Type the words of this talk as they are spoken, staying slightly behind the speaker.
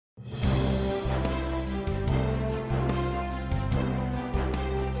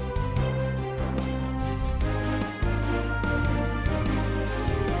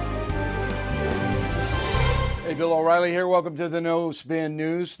Hey, Bill O'Reilly here. Welcome to the No Spin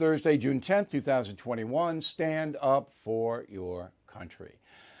News, Thursday, June 10th, 2021. Stand up for your country.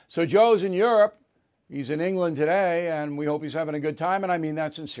 So Joe's in Europe. He's in England today, and we hope he's having a good time. And I mean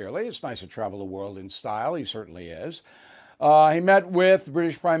that sincerely. It's nice to travel the world in style. He certainly is. He met with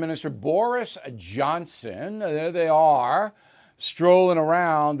British Prime Minister Boris Johnson. There they are, strolling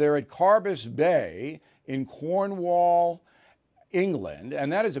around. They're at Carbis Bay in Cornwall, England,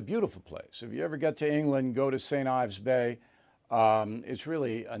 and that is a beautiful place. If you ever get to England, go to St. Ives Bay. It's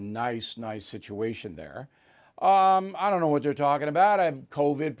really a nice situation there. I don't know what they're talking about.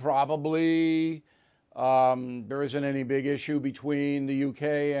 COVID probably. There isn't any big issue between the UK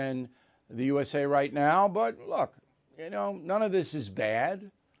and the USA right now. But look, none of this is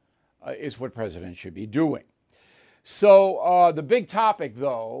bad. It's what presidents should be doing. So the big topic,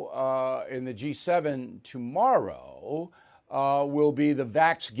 though, in the G7 tomorrow will be the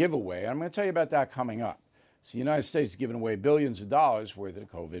vax giveaway. I'm going to tell you about that coming up. So the United States is giving away billions of dollars worth of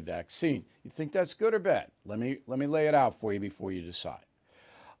the COVID vaccine. You think that's good or bad? Let me lay it out for you before you decide.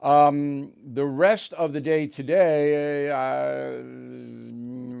 The rest of the day today,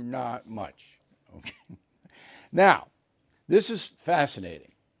 not much. Okay. Now, this is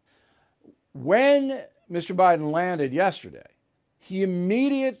fascinating. When Mr. Biden landed yesterday, he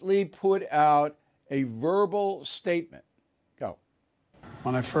immediately put out a verbal statement. Go.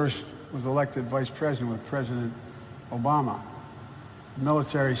 When I first was elected vice president with President Obama, the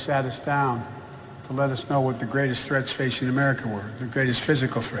military sat us down to let us know what the greatest threats facing America were, the greatest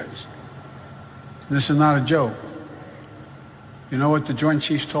physical threats. This is not a joke. You know what the Joint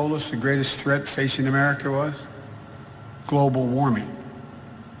Chiefs told us the greatest threat facing America was? Global warming.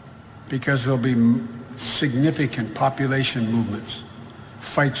 Because there'll be significant population movements,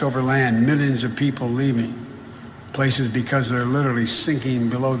 fights over land, millions of people leaving places because they're literally sinking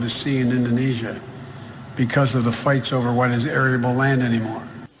below the sea in Indonesia because of the fights over what is arable land anymore.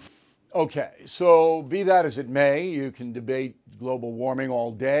 Okay, so be that as it may, you can debate global warming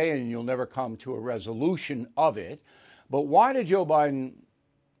all day and you'll never come to a resolution of it. But why did Joe Biden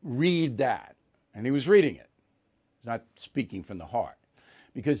read that? And he was reading it. He's not speaking from the heart.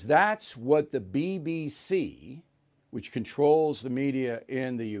 Because that's what the BBC, which controls the media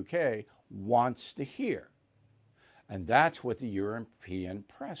in the UK, wants to hear. And that's what the European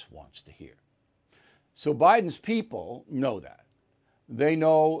press wants to hear. So Biden's people know that. They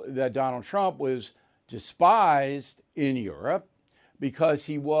know that Donald Trump was despised in Europe because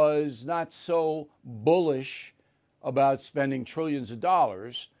he was not so bullish about spending trillions of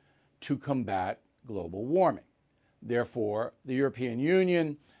dollars to combat global warming. Therefore, the European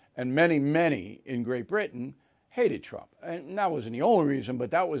Union and many in Great Britain hated Trump. And that wasn't the only reason,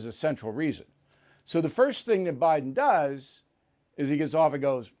 but that was a central reason. So the first thing that Biden does is he gets off and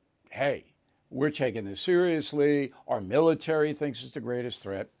goes, hey, we're taking this seriously. Our military thinks it's the greatest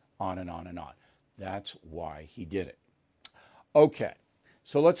threat, on and on and on. That's why he did it. Okay,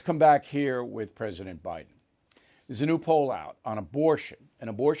 so let's come back here with President Biden. There's a new poll out on abortion, and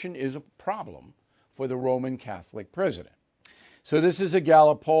abortion is a problem for the Roman Catholic president. So this is a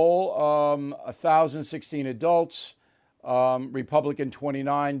Gallup poll, 1,016 adults, Republican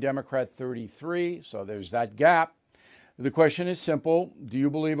 29, Democrat 33. So there's that gap. The question is simple. Do you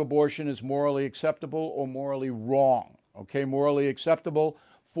believe abortion is morally acceptable or morally wrong? Okay, morally acceptable,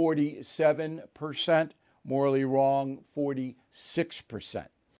 47%. Morally wrong, 46%.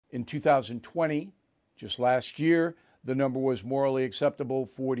 In 2020, just last year, the number was morally acceptable,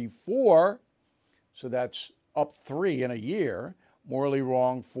 44. So that's up 3 in a year. Morally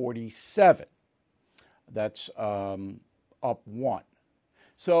wrong, 47. That's up 1.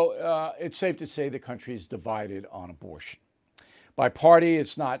 So it's safe to say the country is divided on abortion. By party,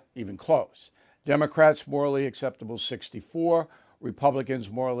 it's not even close. Democrats, morally acceptable, 64. Republicans,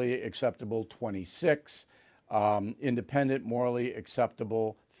 morally acceptable, 26. Independent, morally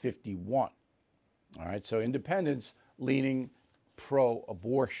acceptable, 51. All right, so independents leaning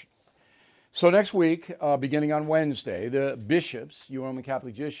pro-abortion. So next week, beginning on Wednesday, the bishops, you Roman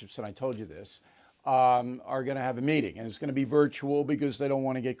Catholic bishops, and I told you this, are going to have a meeting. And it's going to be virtual because they don't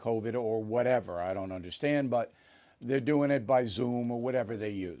want to get COVID or whatever. I don't understand, but they're doing it by Zoom or whatever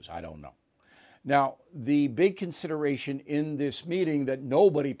they use. I don't know. Now, the big consideration in this meeting that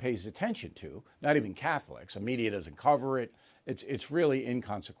nobody pays attention to, not even Catholics, the media doesn't cover it, it's really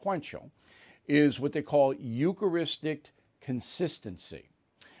inconsequential, is what they call Eucharistic consistency.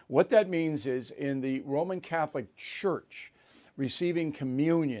 What that means is in the Roman Catholic Church, receiving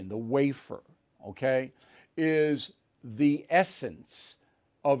communion, the wafer, okay, is the essence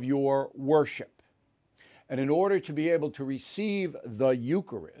of your worship. And in order to be able to receive the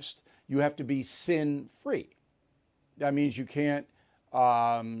Eucharist, you have to be sin-free. That means you can't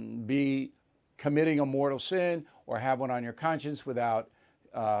be committing a mortal sin or have one on your conscience without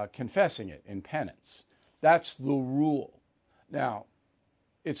confessing it in penance. That's the rule. Now,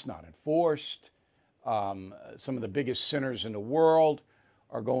 it's not enforced. Some of the biggest sinners in the world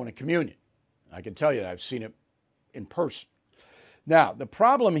are going to communion. I can tell you that I've seen it in person. Now, the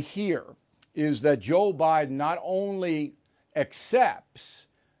problem here is that Joe Biden not only accepts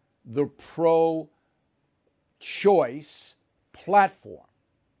the pro-choice platform,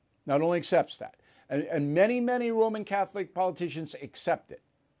 not only accepts that, and many, many Roman Catholic politicians accept it.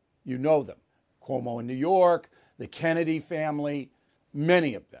 You know them. Cuomo in New York, the Kennedy family,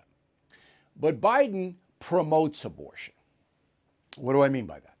 many of them. But Biden promotes abortion. What do I mean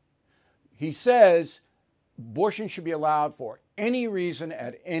by that? He says abortion should be allowed for any reason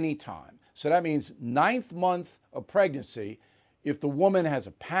at any time. So that means 9th month of pregnancy, if the woman has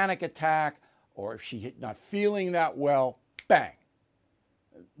a panic attack or if she's not feeling that well, bang,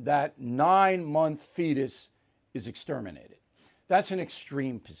 that 9-month fetus is exterminated. That's an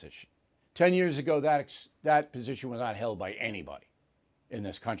extreme position. 10 years ago, that position was not held by anybody in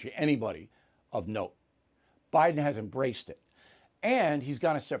this country, anybody of note. Biden has embraced it. And he's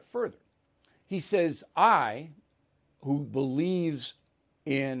gone a step further. He says, I, who believes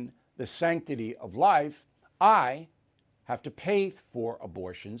in the sanctity of life, I have to pay for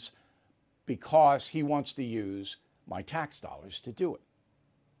abortions because he wants to use my tax dollars to do it.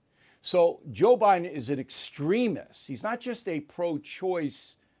 So Joe Biden is an extremist. He's not just a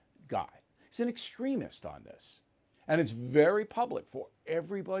pro-choice guy. He's an extremist on this. And it's very public for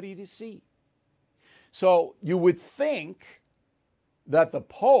everybody to see. So you would think that the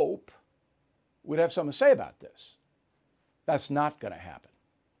Pope would have something to say about this. That's not going to happen.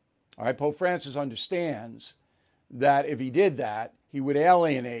 All right, Pope Francis understands that if he did that, he would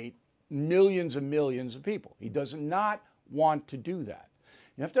alienate millions and millions of people. He does not want to do that.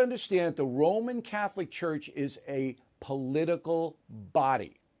 You have to understand that the Roman Catholic Church is a political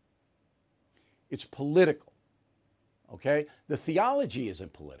body. It's political, okay? The theology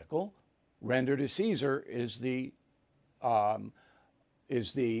isn't political. Render to Caesar is the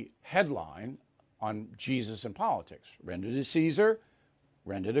headline on Jesus and politics. Render to Caesar,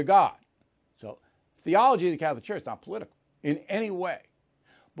 render to God. So theology of the Catholic Church is not political in any way.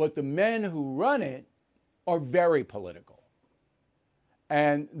 But the men who run it are very political.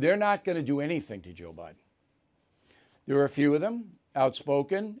 And they're not going to do anything to Joe Biden. There are a few of them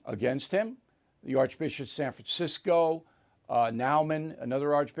outspoken against him. The Archbishop of San Francisco, Naumann,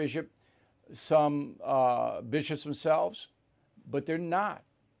 another archbishop, some bishops themselves, but they're not.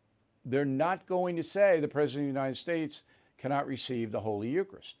 They're not going to say the President of the United States cannot receive the Holy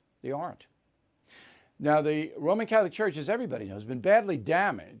Eucharist. They aren't. Now, the Roman Catholic Church, as everybody knows, has been badly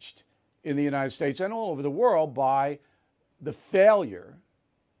damaged in the United States and all over the world by the failure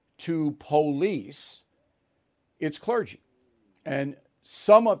to police its clergy. And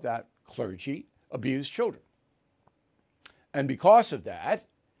some of that clergy abuse children. And because of that,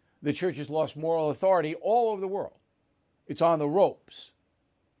 the church has lost moral authority all over the world. It's on the ropes.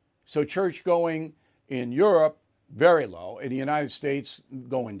 So church going in Europe, very low. In the United States,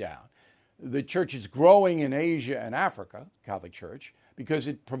 going down. The church is growing in Asia and Africa, Catholic Church, because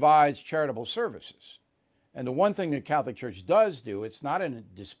it provides charitable services. And the one thing the Catholic Church does do, it's not in a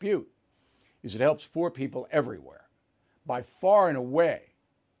dispute, is it helps poor people everywhere. By far and away,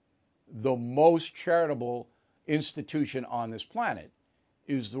 the most charitable institution on this planet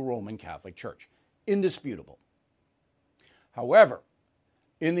is the Roman Catholic Church. Indisputable. However,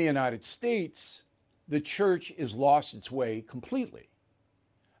 in the United States, the church has lost its way completely.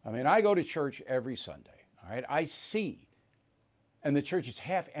 I mean, I go to church every Sunday, all right? I see, and the church is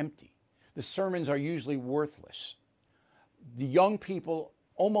half empty. The sermons are usually worthless. The young people,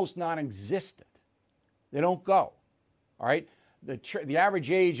 almost non-existent. They don't go, all right? The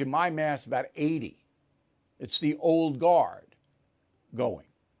average age in my mass is about 80. It's the old guard going.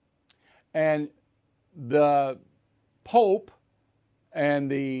 And the Pope and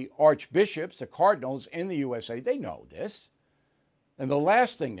the archbishops, the cardinals in the USA, they know this. And the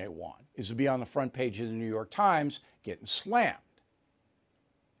last thing they want is to be on the front page of the New York Times getting slammed.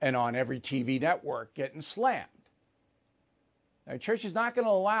 And on every TV network getting slammed. Now, the church is not going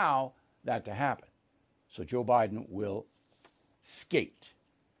to allow that to happen. So Joe Biden will skate.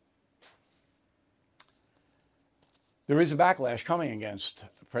 There is a backlash coming against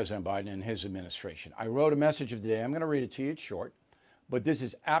President Biden and his administration. I wrote a message of the day. I'm going to read it to you. It's short, but this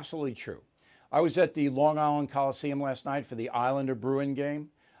is absolutely true. I was at the Long Island Coliseum last night for the Islander-Bruin game.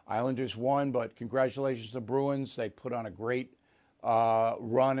 Islanders won, but congratulations to the Bruins. They put on a great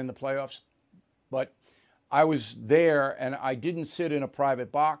run in the playoffs. But I was there, and I didn't sit in a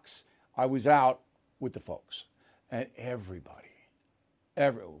private box. I was out with the folks, and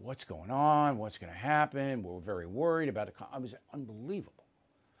what's going on? What's going to happen? We're very worried about it. I was unbelievable.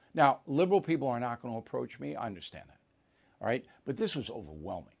 Now, liberal people are not going to approach me. I understand that. All right. But this was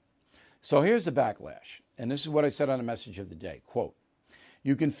overwhelming. So here's the backlash. And this is what I said on the message of the day. Quote,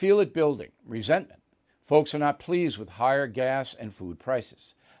 you can feel it building, resentment. Folks are not pleased with higher gas and food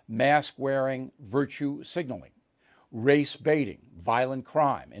prices, mask wearing, virtue signaling, race baiting, violent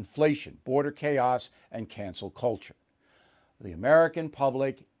crime, inflation, border chaos, and cancel culture. The American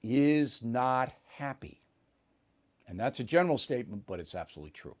public is not happy. And that's a general statement, but it's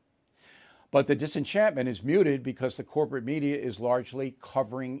absolutely true. But the disenchantment is muted because the corporate media is largely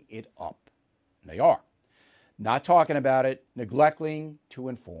covering it up. They are. Not talking about it, neglecting to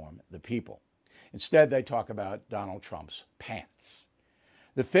inform the people. Instead, they talk about Donald Trump's pants.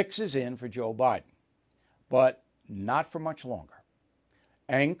 The fix is in for Joe Biden, but not for much longer.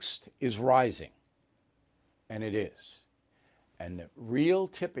 Angst is rising, and it is. And the real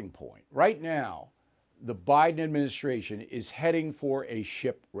tipping point, right now, the Biden administration is heading for a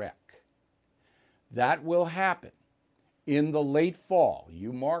shipwreck. That will happen in the late fall.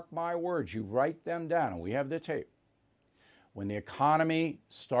 You mark my words, you write them down, and we have the tape. When the economy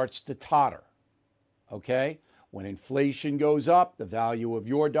starts to totter, okay? When inflation goes up, the value of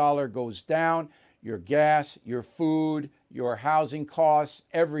your dollar goes down, your gas, your food, your housing costs,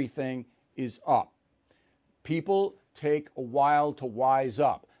 everything is up. People take a while to wise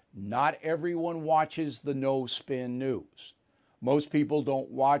up. Not everyone watches the no-spin news. Most people don't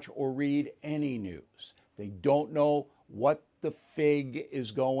watch or read any news. They don't know what the fig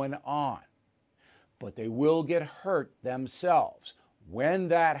is going on. But they will get hurt themselves. When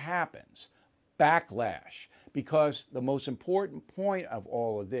that happens, backlash. Because the most important point of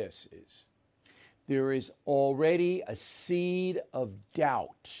all of this is there is already a seed of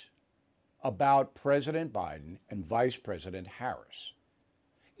doubt about President Biden and Vice President Harris.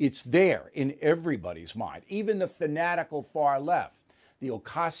 It's there in everybody's mind, even the fanatical far left, the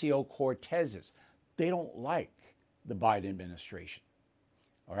Ocasio-Cortezes. They don't like the Biden administration,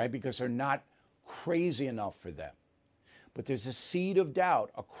 all right, because they're not crazy enough for them. But there's a seed of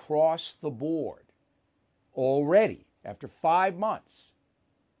doubt across the board already after 5 months.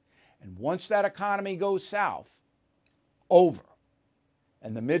 And once that economy goes south, over.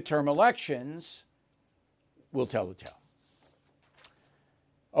 And the midterm elections will tell the tale.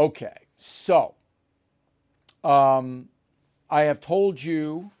 Okay, so I have told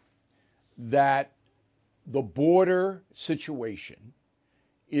you that the border situation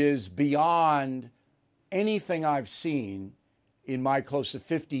is beyond anything I've seen in my close to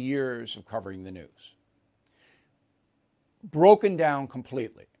 50 years of covering the news. Broken down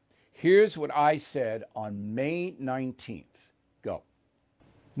completely. Here's what I said on May 19th. Go.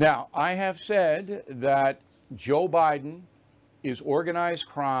 Now, I have said that Joe Biden is organized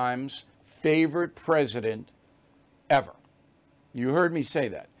crime's favorite president ever. You heard me say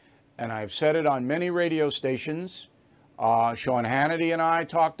that. And I've said it on many radio stations. Sean Hannity and I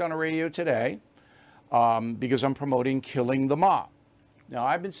talked on a radio today because I'm promoting killing the mob. Now,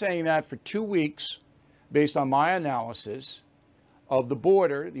 I've been saying that for 2 weeks based on my analysis of the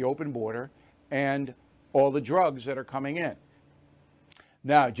border, the open border, and all the drugs that are coming in.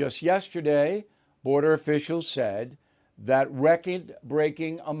 Now, just yesterday, border officials said that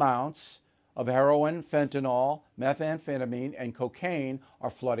record-breaking amounts of heroin, fentanyl, methamphetamine, and cocaine are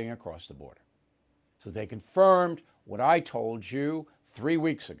flooding across the border. So they confirmed what I told you 3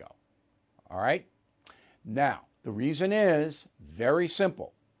 weeks ago. All right? Now, the reason is very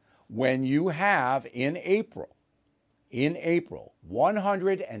simple. When you have in April,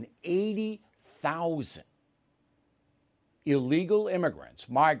 180,000 illegal immigrants,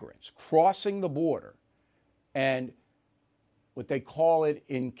 migrants, crossing the border, and what they call it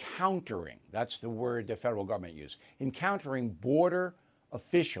encountering, that's the word the federal government used, encountering border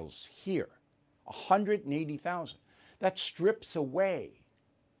officials here, 180,000. That strips away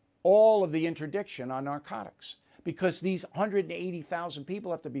all of the interdiction on narcotics because these 180,000 people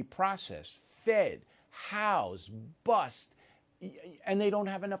have to be processed, fed, housed, bussed, and they don't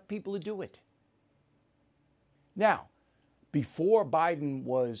have enough people to do it. Now, before Biden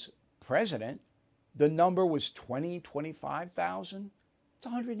was president, the number was 25,000. It's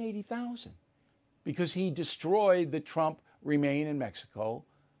 180,000 because he destroyed the Trump remain in Mexico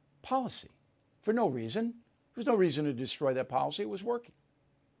policy for no reason. There was no reason to destroy that policy. It was working.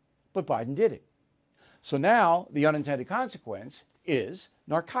 But Biden did it. So now the unintended consequence is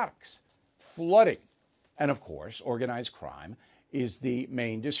narcotics, flooding. And of course, organized crime is the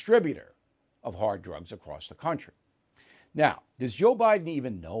main distributor of hard drugs across the country. Now, does Joe Biden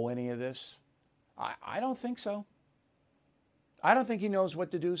even know any of this? I don't think so. I don't think he knows what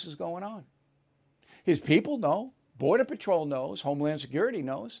the deuce is going on. His people know. Border Patrol knows. Homeland Security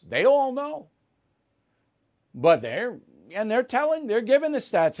knows. They all know. But they're giving the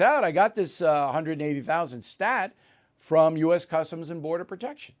stats out. I got this 180,000 stat from U.S. Customs and Border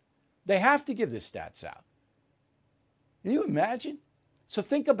Protection. They have to give the stats out. Can you imagine? So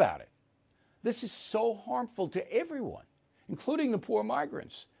think about it. This is so harmful to everyone, including the poor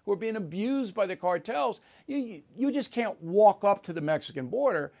migrants who are being abused by the cartels. You just can't walk up to the Mexican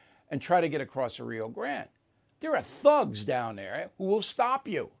border and try to get across the Rio Grande. There are thugs down there who will stop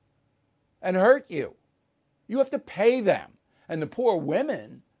you and hurt you. You have to pay them. And the poor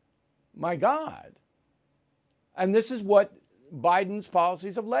women, my God. And this is what Biden's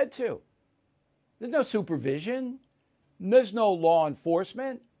policies have led to. There's no supervision. There's no law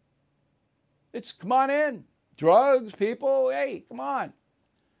enforcement. It's come on in. Drugs, people, hey, come on.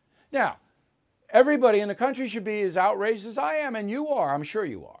 Now, everybody in the country should be as outraged as I am, and you are. I'm sure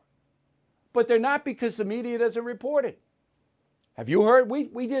you are. But they're not, because the media doesn't report it. Have you heard?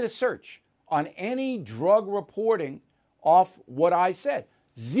 We did a search on any drug reporting off what I said.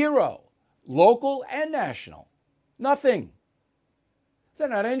 Zero. Local and national. Nothing. They're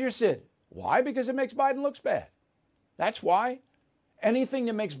not interested. Why? Because it makes Biden look bad. That's why. Anything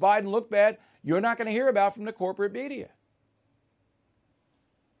that makes Biden look bad, you're not going to hear about from the corporate media.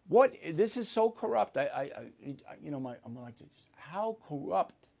 This is so corrupt. I'm like, how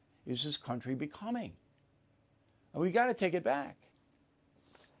corrupt is this country becoming? And we got to take it back.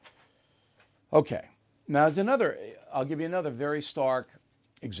 Okay. Now, I'll give you another very stark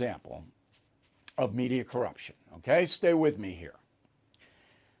example of media corruption. Okay? Stay with me here.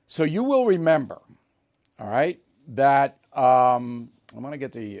 So you will remember, all right, that I'm going to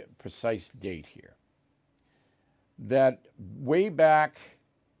get the precise date here, that way back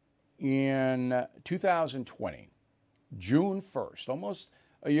in 2020, June 1st, almost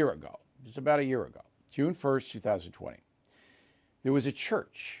a year ago, just about a year ago, June 1st, 2020, there was a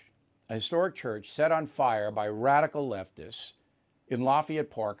church, a historic church, set on fire by radical leftists in Lafayette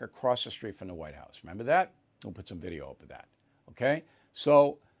Park across the street from the White House. Remember that? We'll put some video up of that. Okay?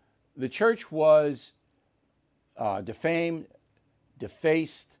 So the church was defamed,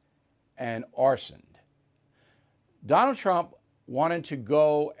 defaced, and arsoned. Donald Trump wanted to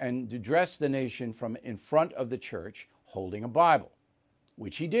go and address the nation from in front of the church holding a Bible,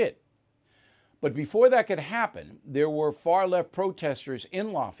 which he did. But before that could happen, there were far left protesters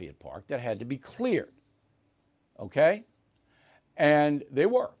in Lafayette Park that had to be cleared. Okay? And they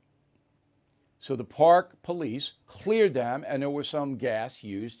were. So the park police cleared them, and there was some gas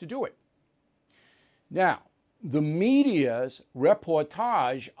used to do it. Now, the media's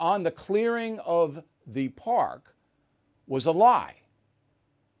reportage on the clearing of the park was a lie.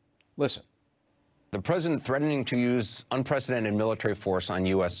 Listen. The president threatening to use unprecedented military force on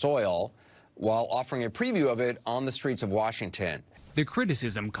U.S. soil while offering a preview of it on the streets of Washington. The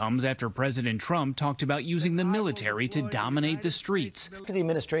criticism comes after President Trump talked about using the military to dominate the streets. The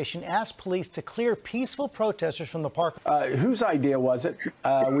administration asked police to clear peaceful protesters from the park. Whose idea was it?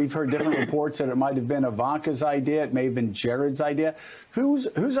 We've heard different reports that it might have been Ivanka's idea. It may have been Jared's idea.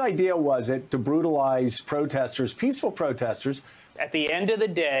 Whose idea was it to brutalize protesters, peaceful protesters? At the end of the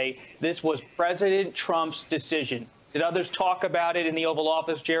day, this was President Trump's decision. Did others talk about it in the Oval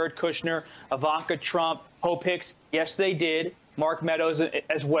Office? Jared Kushner, Ivanka Trump, Hope Hicks? Yes, they did. Mark Meadows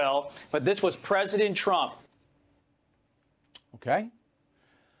as well. But this was President Trump. Okay.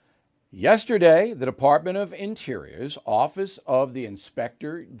 Yesterday, the Department of Interior's Office of the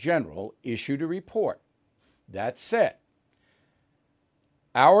Inspector General issued a report that said,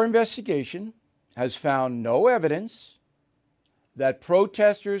 our investigation has found no evidence that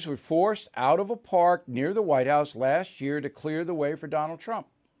protesters were forced out of a park near the White House last year to clear the way for Donald Trump.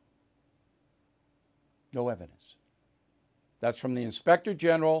 No evidence. That's from the Inspector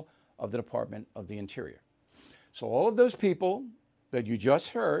General of the Department of the Interior. So all of those people that you just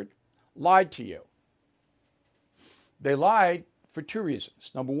heard lied to you. They lied for two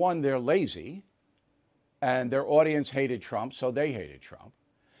reasons. Number one, they're lazy, and their audience hated Trump, so they hated Trump.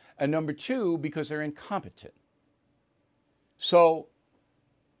 And number two, because they're incompetent. So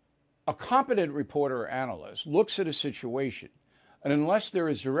a competent reporter or analyst looks at a situation, and unless there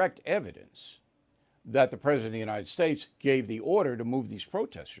is direct evidence that the President of the United States gave the order to move these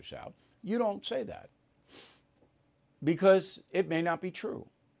protesters out, you don't say that, because it may not be true.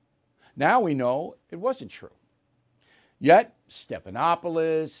 Now we know it wasn't true. Yet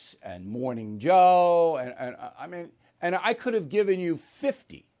Stephanopoulos and Morning Joe, and I could have given you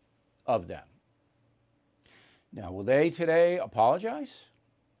 50 of them Now, will they today apologize?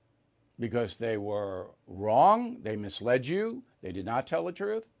 Because they were wrong, they misled you, they did not tell the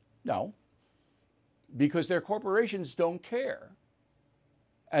truth? No. Because their corporations don't care.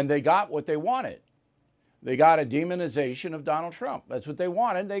 And they got what they wanted. They got a demonization of Donald Trump. That's what they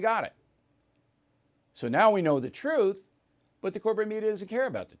wanted, they got it. So now we know the truth, but the corporate media doesn't care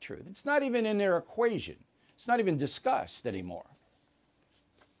about the truth. It's not even in their equation. It's not even discussed anymore.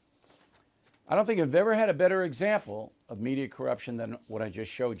 I don't think I've ever had a better example of media corruption than what I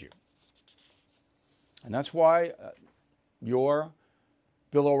just showed you. And that's why your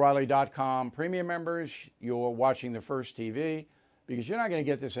BillO'Reilly.com premium members, you're watching the First TV, because you're not going to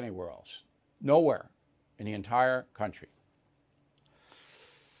get this anywhere else. Nowhere in the entire country.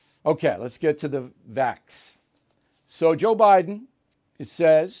 Okay, let's get to the vax. So Joe Biden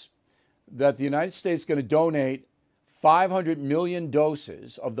says that the United States is going to donate 500 million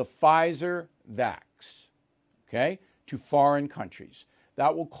doses of the Pfizer vax, okay, to foreign countries.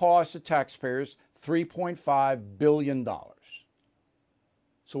 That will cost the taxpayers $3.5 billion.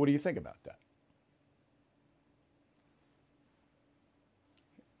 So what do you think about that?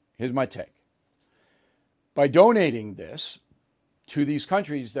 Here's my take. By donating this to these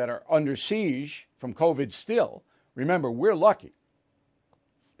countries that are under siege from COVID still, remember, we're lucky.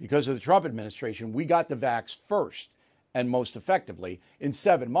 Because of the Trump administration, we got the vax first and most effectively in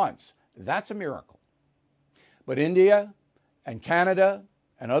 7 months. That's a miracle. But India and Canada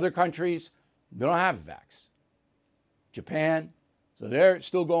and other countries, they don't have a vax. Japan, so they're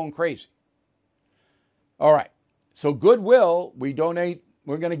still going crazy. All right, so goodwill, we donate,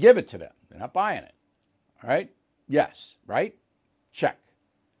 we're going to give it to them. They're not buying it. All right, yes, right? Check.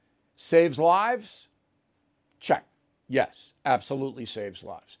 Saves lives? Check. Yes, absolutely saves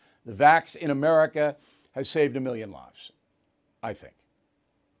lives. The vax in America has saved 1 million lives, I think.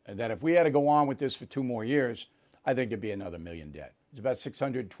 And that if we had to go on with this for 2 more years, I think there'd be another 1 million dead. It's about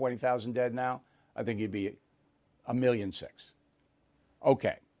 620,000 dead now. I think it'd be 1.6 million.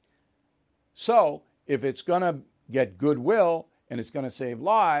 Okay. So if it's going to get goodwill and it's going to save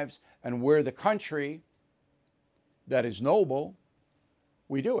lives, and we're the country that is noble,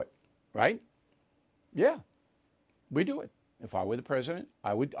 we do it, right? Yeah, we do it. If I were the president,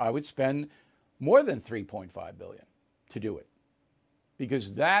 I would spend more than $3.5 billion to do it,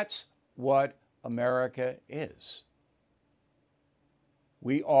 because that's what America is.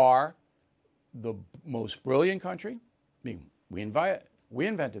 We are the most brilliant country. I mean, we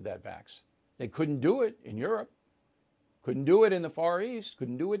invented that vax. They couldn't do it in Europe, couldn't do it in the Far East,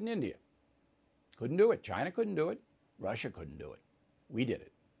 couldn't do it in India, couldn't do it. China couldn't do it. Russia couldn't do it. We did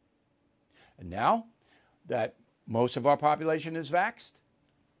it. And now that most of our population is vaxxed,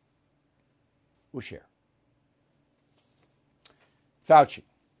 we'll share. Fauci.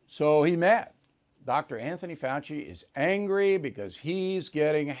 So he's mad. Dr. Anthony Fauci is angry because he's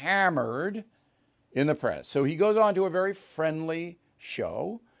getting hammered in the press. So he goes on to a very friendly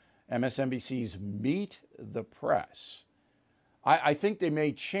show, MSNBC's Meet the Press. I think they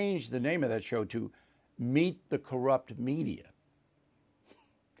may change the name of that show to Meet the Corrupt Media.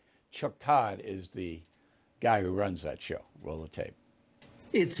 Chuck Todd is the guy who runs that show. Roll the tape.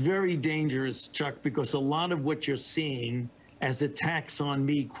 It's very dangerous, Chuck, because a lot of what you're seeing as attacks on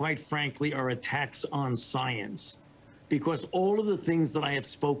me, quite frankly, are attacks on science. Because all of the things that I have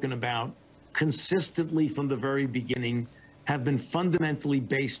spoken about consistently from the very beginning have been fundamentally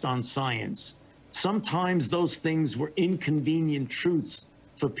based on science. Sometimes those things were inconvenient truths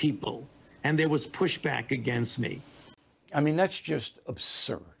for people, and there was pushback against me. I mean, that's just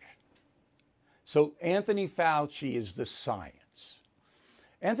absurd. So Anthony Fauci is the science.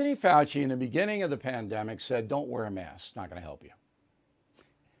 Anthony Fauci, in the beginning of the pandemic, said, don't wear a mask. It's not going to help you.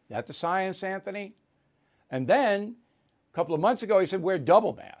 Is that the science, Anthony? And then a couple of months ago, he said, wear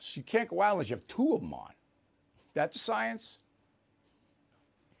double masks. You can't go out unless you have 2 of them on. That's science?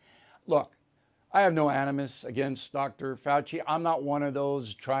 Look, I have no animus against Dr. Fauci. I'm not one of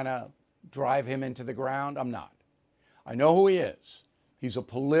those trying to drive him into the ground. I'm not. I know who he is. He's a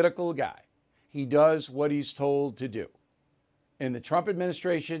political guy. He does what he's told to do. In the Trump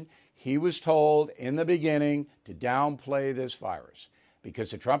administration, he was told in the beginning to downplay this virus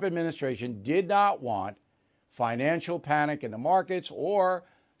because the Trump administration did not want financial panic in the markets or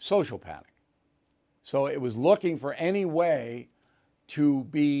social panic. So it was looking for any way to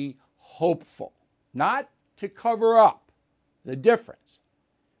be hopeful, not to cover up the difference.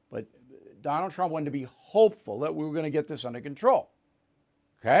 But Donald Trump wanted to be hopeful that we were going to get this under control.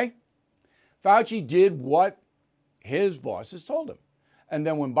 Okay? Fauci did what his bosses told him. And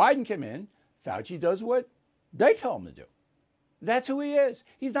then when Biden came in, Fauci does what they tell him to do. That's who he is.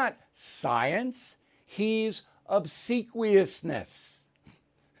 He's not science. He's Obsequiousness.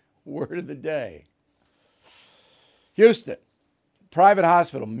 Word of the day. Houston, private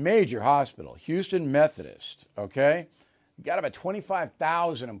hospital, major hospital, Houston Methodist, okay? Got about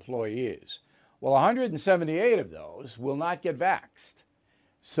 25,000 employees. Well, 178 of those will not get vaxxed.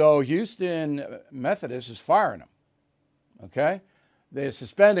 So Houston Methodist is firing them, okay? They're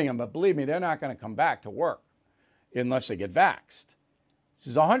suspending them, but believe me, they're not going to come back to work unless they get vaxxed. This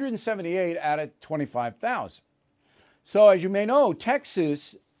is 178 out of 25,000. So as you may know,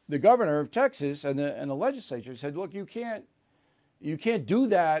 Texas, the governor of Texas and the legislature said, look, you can't do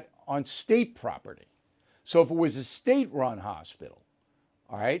that on state property. So if it was a state-run hospital,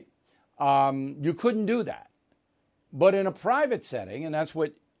 all right, you couldn't do that. But in a private setting, and that's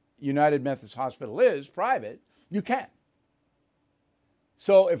what United Methodist Hospital is, private, you can.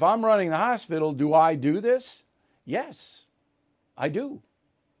 So if I'm running the hospital, do I do this? Yes, I do.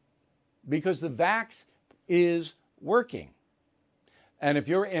 Because the vax is working. And if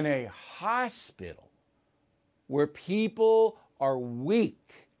you're in a hospital where people are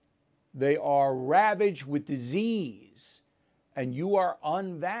weak, they are ravaged with disease, and you are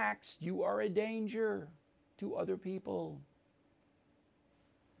unvaxxed, you are a danger to other people.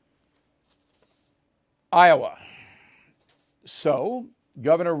 Iowa. So,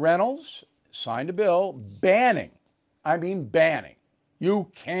 Governor Reynolds signed a bill banning,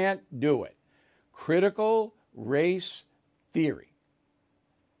 you can't do it, critical race theory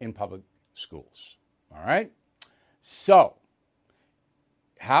in public schools. All right? So,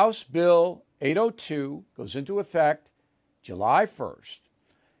 House Bill 802 goes into effect July 1st.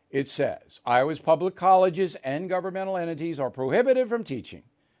 It says, Iowa's public colleges and governmental entities are prohibited from teaching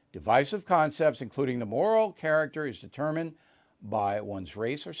divisive concepts, including the moral character is determined by one's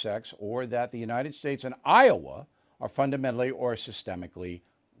race or sex, or that the United States and Iowa are fundamentally or systemically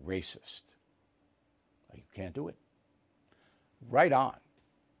racist. You can't do it. Right on.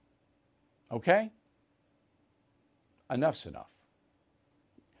 Okay? Enough's enough.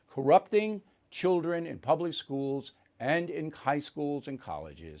 Corrupting children in public schools and in high schools and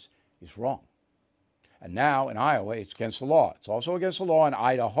colleges is wrong. And now in Iowa, it's against the law. It's also against the law in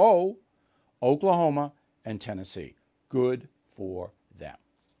Idaho, Oklahoma, and Tennessee. Good for them.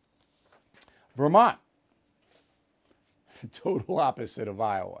 Vermont, the total opposite of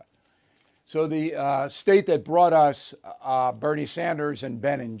Iowa. So the state that brought us Bernie Sanders and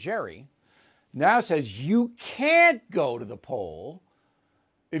Ben and Jerry now says you can't go to the poll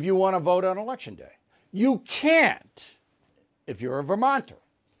if you want to vote on Election Day. You can't if you're a Vermonter.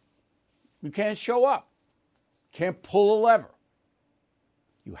 You can't show up. Can't pull a lever.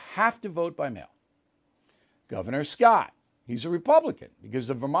 You have to vote by mail. Governor Scott, he's a Republican because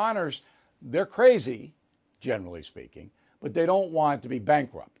the Vermonters, they're crazy, generally speaking, but they don't want to be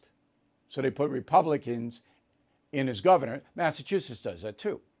bankrupt. So they put Republicans in as governor. Massachusetts does that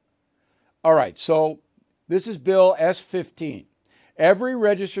too. All right, so this is Bill S-15. Every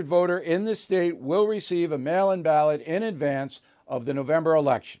registered voter in the state will receive a mail-in ballot in advance of the November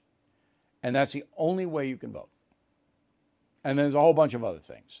election. And that's the only way you can vote. And there's a whole bunch of other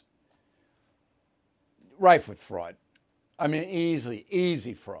things. Rife with fraud. I mean,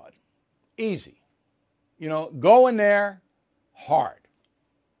 easy fraud. Easy. You know, go in there, hard.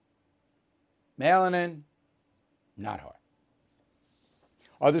 Mailing in, not hard.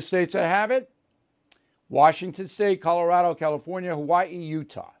 Other states that have it, Washington State, Colorado, California, Hawaii,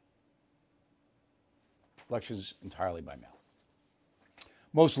 Utah. Elections entirely by mail.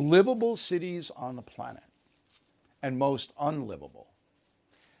 Most livable cities on the planet and most unlivable.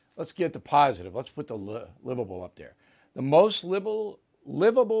 Let's get the positive. Let's put the livable up there. The most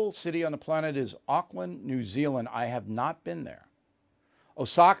livable city on the planet is Auckland, New Zealand. I have not been there.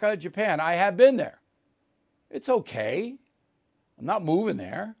 Osaka, Japan. I have been there. It's okay. I'm not moving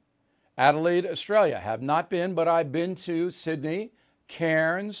there. Adelaide, Australia. Have not been, but I've been to Sydney,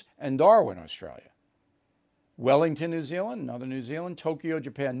 Cairns, and Darwin, Australia. Wellington, New Zealand, another New Zealand. Tokyo,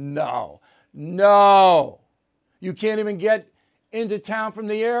 Japan. No. You can't even get into town from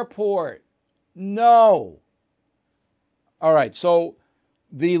the airport. No. All right, so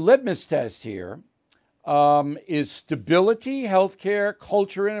the litmus test here is stability, healthcare,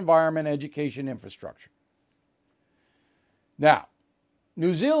 culture and environment, education, infrastructure. Now,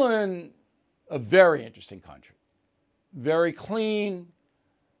 New Zealand, a very interesting country. Very clean,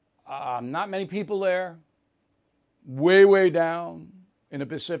 not many people there. Way down in the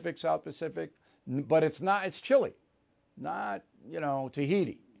Pacific, South Pacific, but it's chilly, not,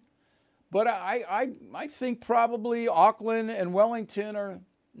 Tahiti. But I think probably Auckland and Wellington are a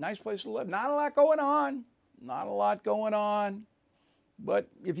nice place to live. Not a lot going on, but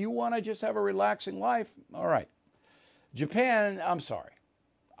if you want to just have a relaxing life, all right, Japan, I'm sorry.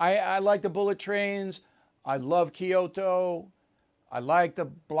 I like the bullet trains. I love Kyoto. I like the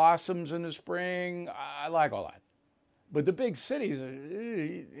blossoms in the spring. I like all that. But the big cities,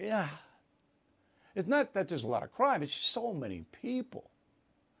 yeah. It's not that there's a lot of crime. It's just so many people.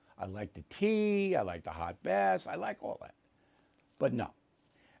 I like the tea. I like the hot baths. I like all that. But no.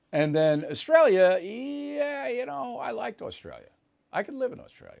 And then Australia, yeah, I liked Australia. I could live in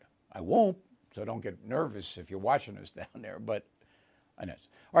Australia. I won't, so don't get nervous if you're watching us down there. But I know.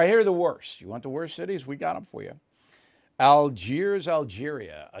 All right, here are the worst. You want the worst cities? We got them for you. Algiers,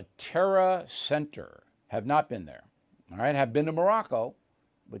 Algeria, a terror center. Have not been there. All right, have been to Morocco,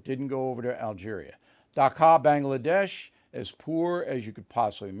 but didn't go over to Algeria. Dhaka, Bangladesh, as poor as you could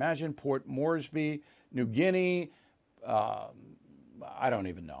possibly imagine. Port Moresby, New Guinea. I don't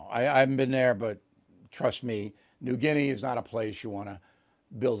even know. I haven't been there, but trust me, New Guinea is not a place you want to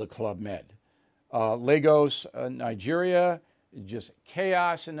build a Club Med. Lagos, Nigeria, just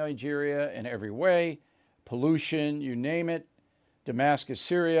chaos in Nigeria in every way. Pollution, you name it. Damascus,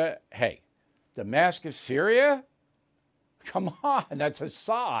 Syria. Hey, Damascus, Syria? Come on, that's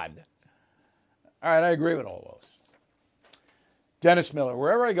Assad. All right, I agree with all those. Dennis Miller.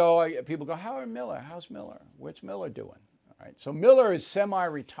 Wherever I go, people go, how's Miller? What's Miller doing? All right, so Miller is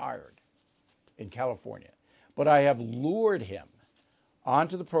semi-retired in California, but I have lured him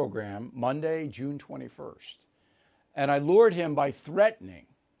onto the program Monday, June 21st. And I lured him by threatening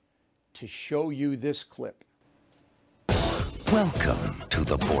to show you this clip. Welcome to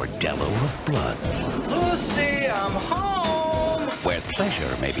the Bordello of Blood. Lucy, I'm home. Where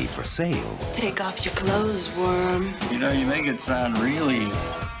pleasure may be for sale. Take off your clothes, worm. You make it sound really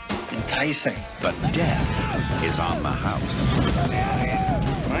enticing. But death is on the house.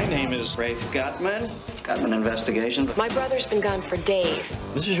 My name is Rafe Gutman. Gutman Investigations. My brother's been gone for days.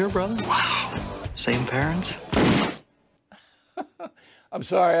 This is your brother? Wow. Same parents? I'm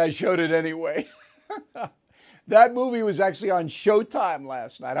sorry, I showed it anyway. That movie was actually on Showtime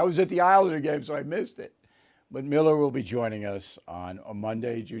last night. I was at the Islander game, so I missed it. But Miller will be joining us on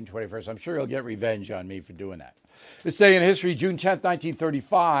Monday, June 21st. I'm sure he'll get revenge on me for doing that. This day in history, June 10th,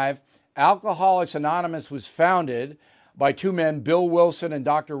 1935, Alcoholics Anonymous was founded by two men, Bill Wilson and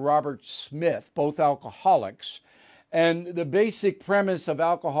Dr. Robert Smith, both alcoholics. And the basic premise of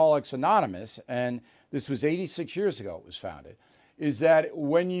Alcoholics Anonymous, and this was 86 years ago it was founded, is that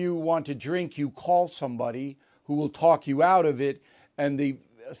when you want to drink, you call somebody who will talk you out of it. And the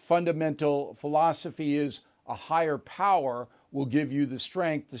fundamental philosophy is a higher power will give you the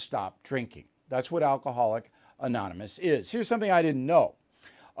strength to stop drinking. That's what Alcoholic Anonymous is. Here's something I didn't know.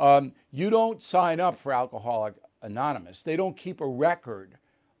 You don't sign up for Alcoholic Anonymous. They don't keep a record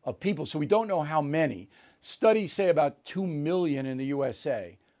of people, so we don't know how many. Studies say about 2 million in the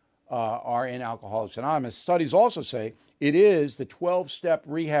USA are in Alcoholics Anonymous. Studies also say it is the 12-step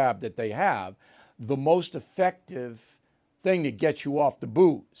rehab that they have, the most effective thing to get you off the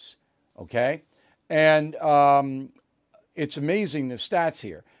booze, okay? And it's amazing, the stats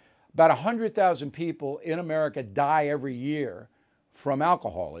here. About 100,000 people in America die every year from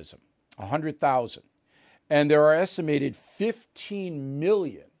alcoholism, 100,000. And there are estimated 15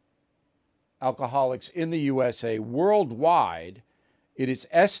 million alcoholics in the USA. Worldwide, it is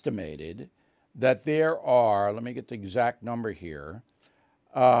estimated that there are, let me get the exact number here,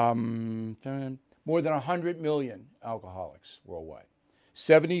 more than 100 million alcoholics worldwide.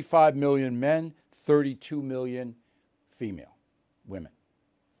 75 million men, 32 million female women.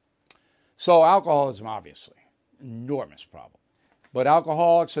 So alcoholism, obviously, enormous problem. But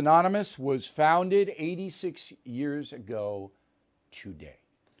Alcoholics Anonymous was founded 86 years ago today.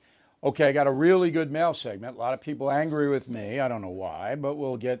 Okay, I got a really good mail segment. A lot of people angry with me. I don't know why, but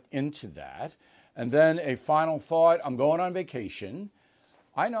we'll get into that. And then a final thought. I'm going on vacation.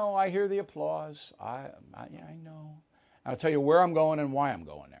 I know, I hear the applause. I know. I'll tell you where I'm going and why I'm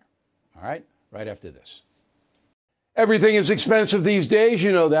going there. All right? Right after this. Everything is expensive these days,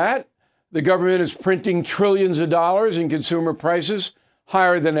 you know that. The government is printing trillions of dollars and consumer prices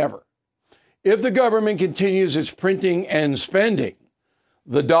higher than ever. If the government continues its printing and spending,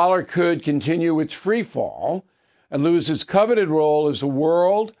 the dollar could continue its free fall and lose its coveted role as the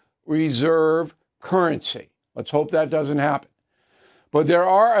world reserve currency. Let's hope that doesn't happen. But there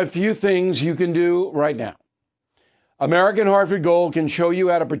are a few things you can do right now. American Hartford Gold can show you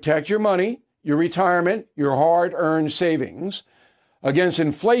how to protect your money, your retirement, your hard-earned savings against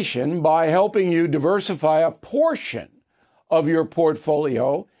inflation by helping you diversify a portion of your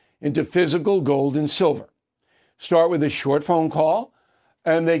portfolio into physical gold and silver. Start with a short phone call,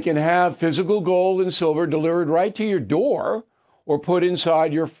 and they can have physical gold and silver delivered right to your door or put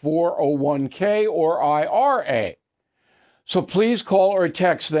inside your 401k or IRA. So please call or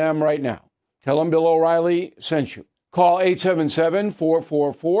text them right now. Tell them Bill O'Reilly sent you. Call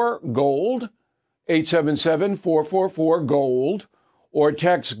 877-444-GOLD, 877-444-GOLD, or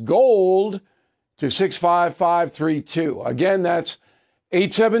text GOLD to 65532. Again, that's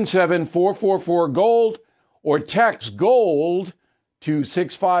 877-444-GOLD, or text GOLD to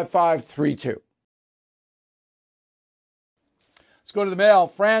 65532. Let's go to the mail.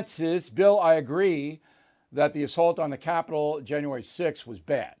 Francis, Bill, I agree that the assault on the Capitol January 6th was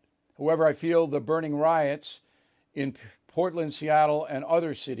bad. However, I feel the burning riots in Portland, Seattle, and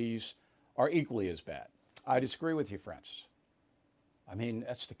other cities are equally as bad. I disagree with you, Francis. I mean,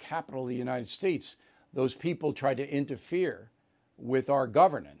 that's the capital of the United States. Those people tried to interfere with our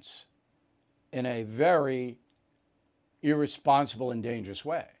governance in a very irresponsible and dangerous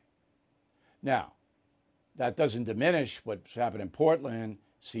way. Now, that doesn't diminish what's happened in Portland,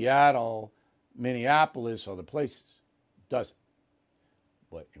 Seattle, Minneapolis, other places. Doesn't.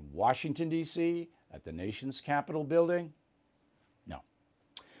 But in Washington, D.C., at the nation's Capitol building, no.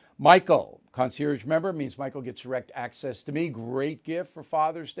 Michael, concierge member, means Michael gets direct access to me. Great gift for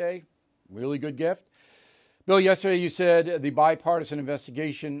Father's Day. Really good gift. Bill, yesterday you said the bipartisan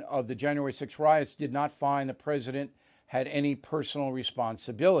investigation of the January 6 riots did not find the president had any personal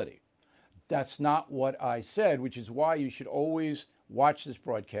responsibility. That's not what I said, which is why you should always watch this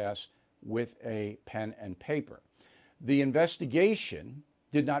broadcast with a pen and paper. The investigation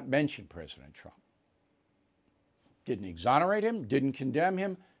did not mention President Trump. Didn't exonerate him, didn't condemn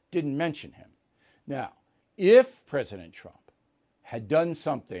him, didn't mention him. Now, if President Trump had done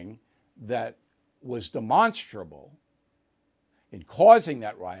something that was demonstrable in causing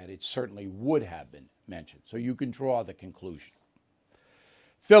that riot, it certainly would have been mentioned. So you can draw the conclusion.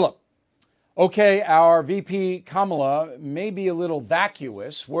 Philip, okay, our VP Kamala may be a little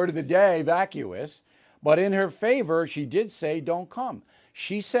vacuous, word of the day, vacuous, but in her favor, she did say don't come.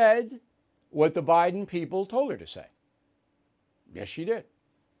 She said what the Biden people told her to say. Yes, she did.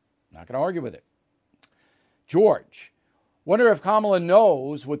 Not going to argue with it. George, wonder if Kamala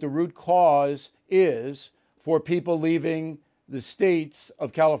knows what the root cause is for people leaving the states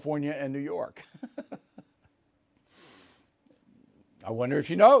of California and New York. I wonder if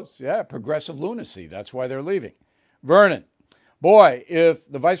she knows. Yeah, progressive lunacy. That's why they're leaving. Vernon, boy, if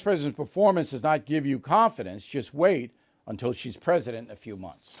the vice president's performance does not give you confidence, just wait until she's president in a few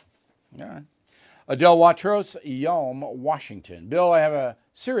months. All right. Adele Watros, Yelm, Washington. Bill, I have a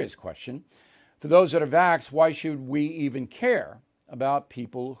serious question. For those that are vaxxed, why should we even care about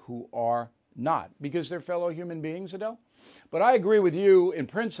people who are not? Because they're fellow human beings, Adele? But I agree with you in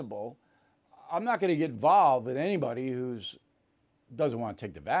principle. I'm not going to get involved with anybody who's doesn't want to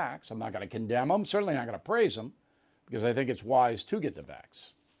take the vax. I'm not going to condemn them. Certainly not going to praise them because I think it's wise to get the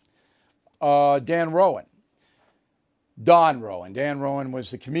vax. Dan Rowan. Don Rowan. Dan Rowan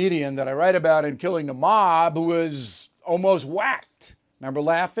was the comedian that I write about in Killing the Mob who was almost whacked. Remember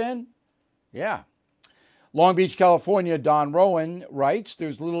Laugh-In? Yeah. Long Beach, California, Don Rowan writes,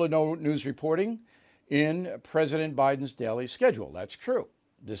 there's little or no news reporting in President Biden's daily schedule. That's true.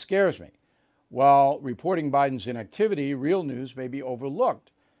 This scares me. While reporting Biden's inactivity, real news may be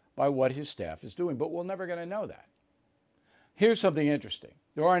overlooked by what his staff is doing, but we're never going to know that. Here's something interesting.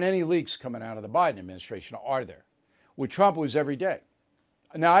 There aren't any leaks coming out of the Biden administration, are there? With Trump, it was every day.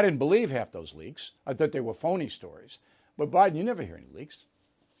 Now, I didn't believe half those leaks. I thought they were phony stories. But Biden, you never hear any leaks.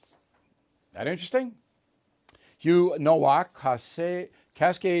 That interesting? Hugh Nowak,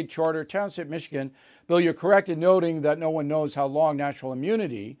 Cascade Charter Township, Michigan. Bill, you're correct in noting that no one knows how long natural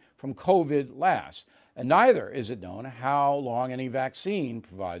immunity from COVID lasts, and neither is it known how long any vaccine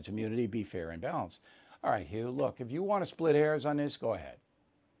provides immunity. Be fair and balanced. All right, Hugh, look, if you want to split hairs on this, go ahead.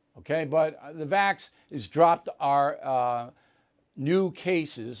 Okay, but the vax has dropped our new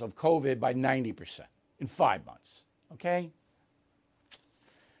cases of COVID by 90% in 5 months. Okay?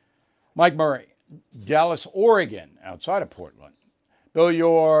 Mike Murray, Dallas, Oregon, outside of Portland. Bill,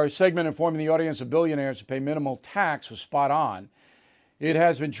 your segment informing the audience of billionaires who pay minimal tax was spot on. It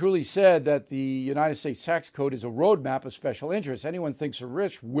has been truly said that the United States tax code is a roadmap of special interests. Anyone thinks the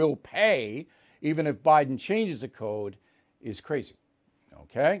rich will pay, even if Biden changes the code, is crazy.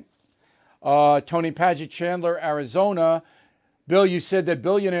 Okay? Tony Paget, Chandler, Arizona. Bill, you said that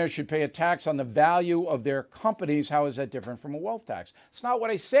billionaires should pay a tax on the value of their companies. How is that different from a wealth tax? It's not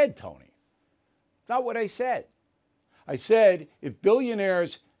what I said, Tony. It's not what I said. I said if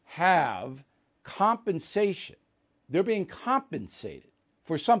billionaires have compensation, they're being compensated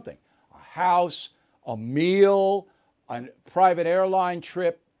for something, a house, a meal, a private airline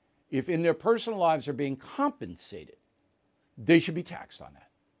trip. If in their personal lives they're being compensated, they should be taxed on that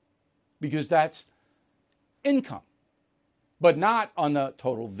because that's income. but not on the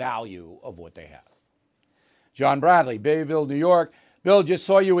total value of what they have. John Bradley, Bayville, New York. Bill, just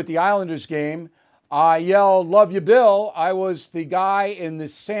saw you at the Islanders game. I yelled, "Love you, Bill." I was the guy in the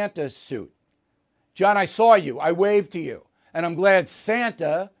Santa suit. John, I saw you. I waved to you. And I'm glad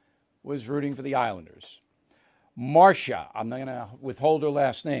Santa was rooting for the Islanders. Marcia, I'm not going to withhold her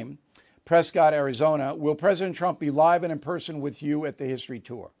last name. Prescott, Arizona. Will President Trump be live and in person with you at the History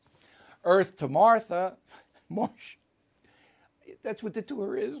Tour? Earth to Martha. Marcia. That's what the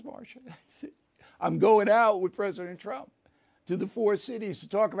tour is, Marcia. That's it. I'm going out with President Trump to the 4 cities to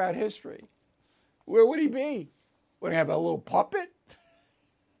talk about history. Where would he be? Would he have a little puppet?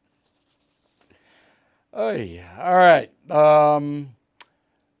 Oh, yeah. All right.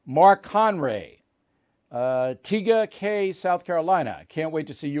 Mark Conray, Tiga K, South Carolina. Can't wait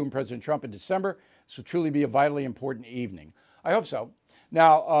to see you and President Trump in December. This will truly be a vitally important evening. I hope so.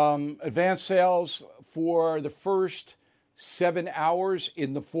 Now, advance sales for the first 7 hours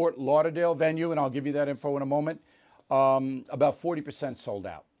in the Fort Lauderdale venue, and I'll give you that info in a moment, about 40% sold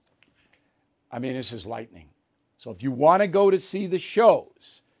out. I mean, this is lightning. So if you want to go to see the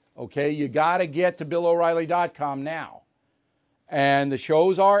shows, okay, you got to get to BillO'Reilly.com now. And the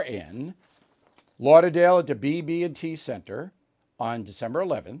shows are in Lauderdale at the BB&T Center on December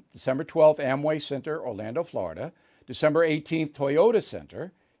 11th, December 12th, Amway Center, Orlando, Florida, December 18th, Toyota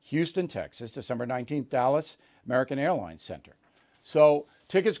Center, Houston, Texas, December 19th, Dallas, American Airlines Center. So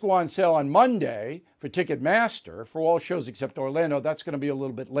tickets go on sale on Monday for Ticketmaster for all shows except Orlando. That's going to be a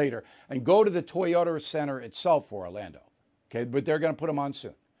little bit later. And go to the Toyota Center itself for Orlando. Okay, but they're going to put them on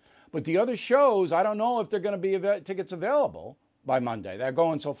soon. But the other shows, I don't know if they're going to be tickets available by Monday. They're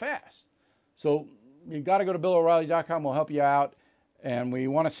going so fast. So you got to go to BillO'Reilly.com. We'll help you out, and we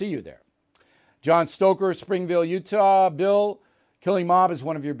want to see you there. John Stoker, Springville, Utah. Bill, Killing Mob is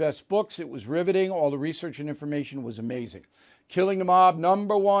one of your best books. It was riveting. All the research and information was amazing. Killing the Mob,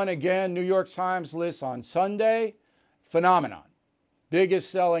 #1, again, New York Times list on Sunday. Phenomenon.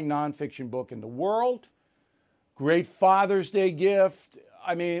 Biggest selling nonfiction book in the world. Great Father's Day gift.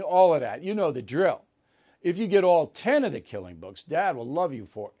 I mean, all of that. You know the drill. If you get all 10 of the Killing books, Dad will love you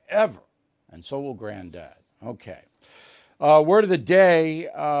forever. And so will Granddad. Okay. Word of the day,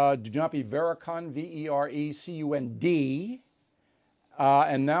 do not be Verecund, Verecund.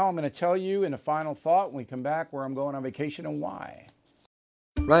 And now I'm going to tell you in a final thought when we come back where I'm going on vacation and why.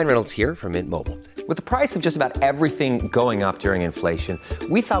 Ryan Reynolds here from Mint Mobile. With the price of just about everything going up during inflation,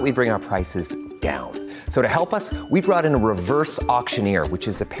 we thought we'd bring our prices down. So to help us, we brought in a reverse auctioneer, which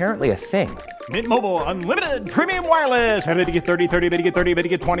is apparently a thing. Mint Mobile Unlimited Premium Wireless. How to get 30, 30, bit to get 30, bit to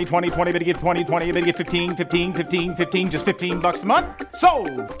get 20, 20, 20, bit to get 20, 20, bit to get 15, 15, 15, 15, just $15 a month?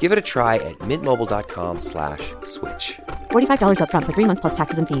 Sold! Give it a try at mintmobile.com/switch. $45 up front for 3 months plus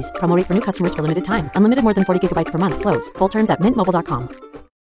taxes and fees. Promo rate for new customers for limited time. Unlimited more than 40 gigabytes per month. Slows full terms at mintmobile.com.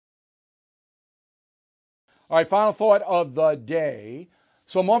 All right, final thought of the day.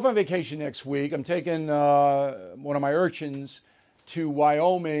 So I'm off on vacation next week. I'm taking one of my urchins to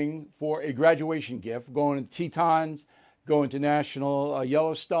Wyoming for a graduation gift. Going to Tetons, going to National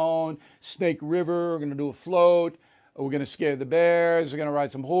Yellowstone, Snake River. We're going to do a float. We're going to scare the bears. We're going to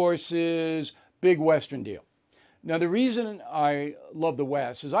ride some horses. Big Western deal. Now, the reason I love the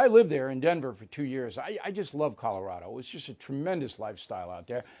West is I lived there in Denver for 2 years. I just love Colorado. It's just a tremendous lifestyle out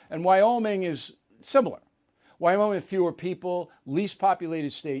there. And Wyoming is similar. Wyoming with fewer people, least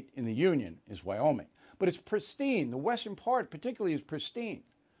populated state in the Union is Wyoming. But it's pristine. The western part particularly is pristine.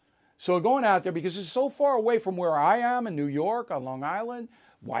 So going out there, because it's so far away from where I am in New York, on Long Island,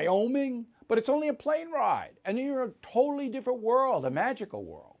 Wyoming, but it's only a plane ride. And you're in a totally different world, a magical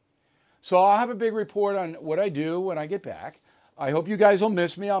world. So I'll have a big report on what I do when I get back. I hope you guys will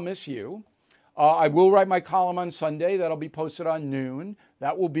miss me. I'll miss you. I will write my column on Sunday. That'll be posted on noon.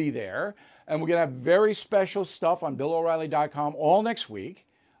 That will be there. And we're going to have very special stuff on BillO'Reilly.com all next week.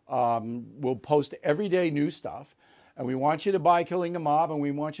 We'll post everyday new stuff. And we want you to buy Killing the Mob, and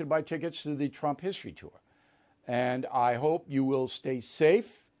we want you to buy tickets to the Trump History Tour. And I hope you will stay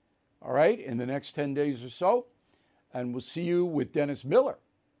safe, all right, in the next 10 days or so. And we'll see you with Dennis Miller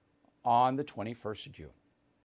on the 21st of June.